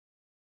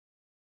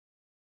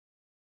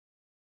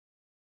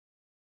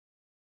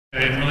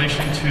In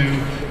relation to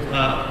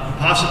the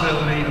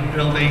possibility of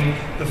building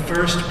the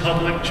first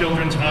public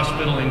children's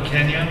hospital in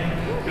Kenya.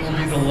 It will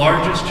be the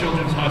largest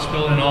children's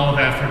hospital in all of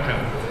Africa.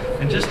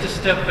 And just to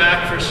step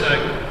back for a sec,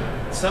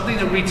 something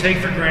that we take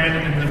for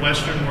granted in the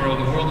Western world,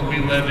 the world that we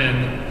live in,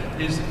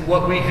 is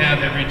what we have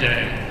every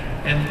day.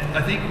 And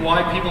I think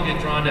why people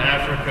get drawn to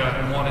Africa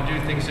and want to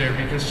do things there,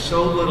 because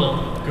so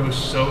little goes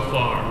so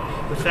far.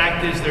 The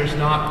fact is there's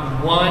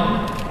not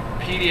one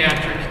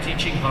pediatric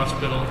teaching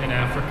hospital in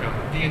Africa,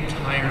 the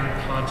entire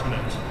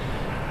continent.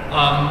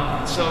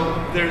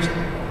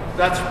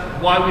 That's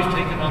why we've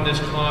taken on this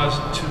cause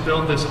to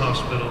build this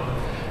hospital.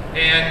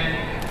 And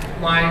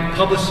my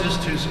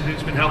publicist,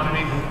 who's been helping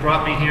me, who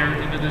brought me here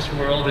into this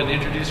world and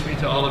introduced me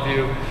to all of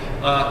you,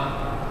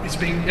 he's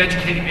been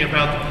educating me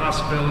about the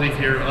possibility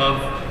here of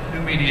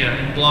new media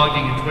and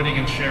blogging and tweeting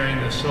and sharing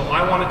this. So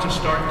I wanted to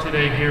start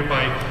today here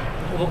by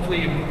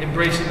hopefully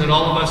embracing that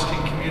all of us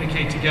can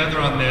communicate together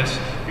on this,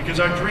 because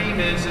our dream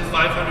is that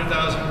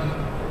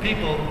 500,000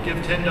 people give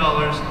 $10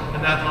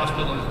 and that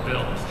hospital is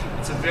built.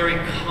 It's a very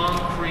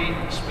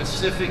concrete,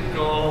 specific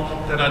goal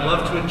that I'd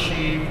love to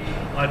achieve.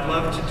 I'd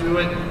love to do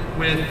it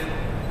with,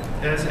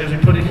 as we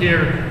put it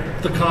here,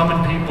 the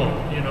common people.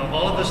 You know,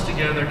 all of us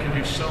together can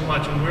do so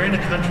much, and we're in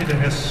a country that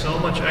has so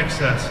much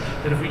excess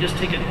that if we just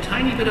take a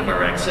tiny bit of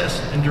our excess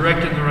and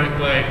direct it in the right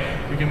way,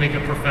 we can make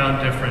a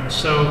profound difference.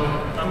 So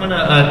I'm going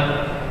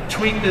to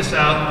tweet this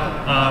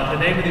out. The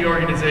name of the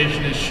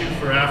organization is Shoot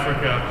for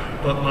Africa,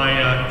 but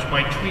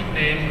my tweet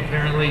name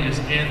apparently is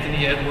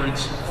Anthony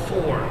Edwards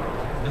 4.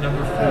 The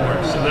number 4.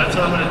 So that's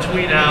what I'm going to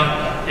tweet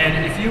out.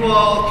 And if you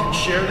all can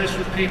share this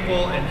with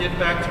people and get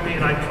back to me,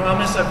 and I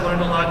promise I've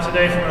learned a lot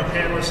today from our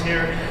panelists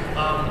here,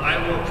 I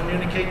will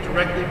communicate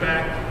directly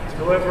back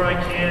however I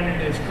can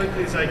and as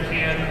quickly as I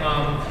can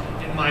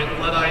in my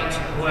Luddite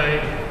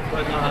way.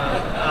 But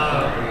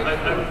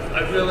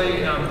I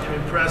really am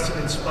impressed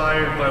and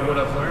inspired by what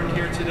I've learned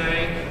here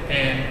today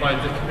and by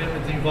the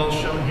commitment that you've all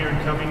shown here in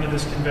coming to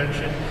this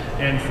convention,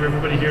 and for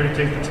everybody here to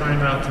take the time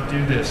out to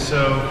do this.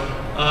 So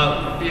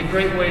it'd be a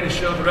great way to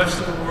show the rest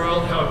of the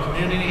world how a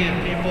community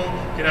and people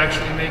can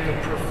actually make a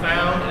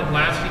profound and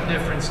lasting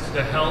difference to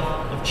the health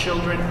of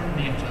children in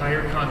the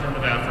entire continent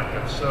of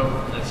Africa. So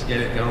let's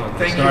get it going.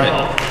 Thank you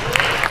all.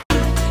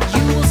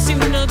 You will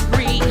soon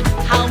agree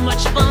how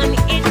much fun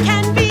it can